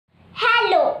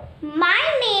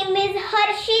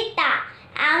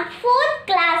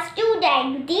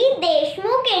attend the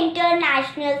Deshmukh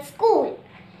International School.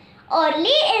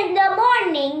 Early in the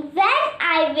morning, when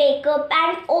I wake up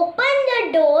and open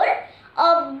the door,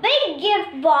 a big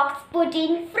gift box put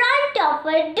in front of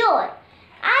a door.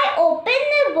 I opened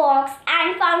the box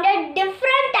and found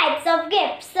different types of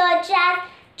gifts such as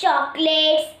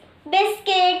chocolates,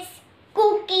 biscuits,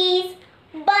 cookies,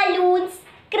 balloons,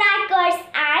 crackers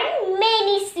and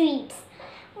many sweets.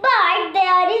 But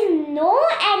there is no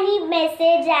any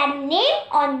message and name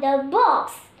on the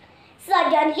box.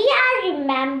 Suddenly I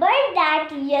remembered that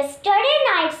yesterday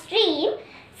night's dream,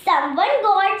 someone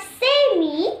God say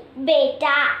me,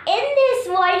 beta, in this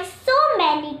world so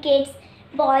many kids,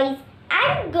 boys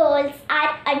and girls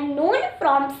are unknown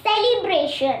from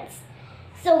celebrations.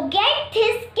 So get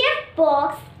this gift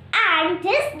box and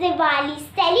this Diwali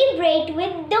celebrate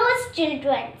with those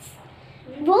children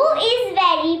who is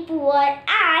very poor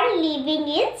and living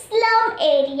in slum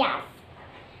areas.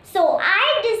 So I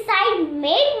decide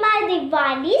make my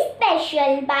Diwali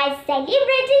special by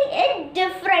celebrating it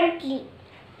differently.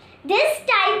 This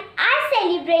time I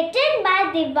celebrated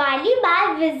my Diwali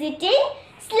by visiting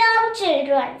slum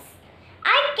children.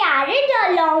 I carried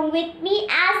along with me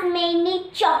as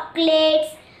many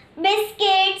chocolates,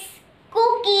 biscuits,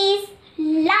 cookies,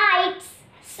 lights,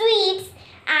 sweets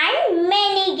and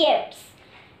many gifts.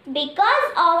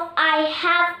 Because of I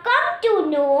have come to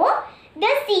know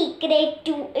the secret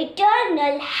to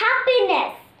eternal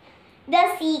happiness. The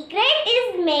secret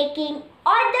is making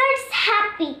others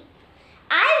happy.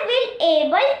 I will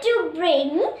able to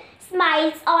bring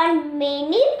smiles on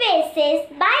many faces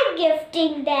by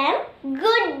gifting them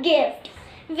good gift.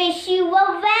 Wish you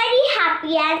a very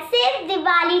happy and safe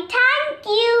Diwali. Thank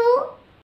you.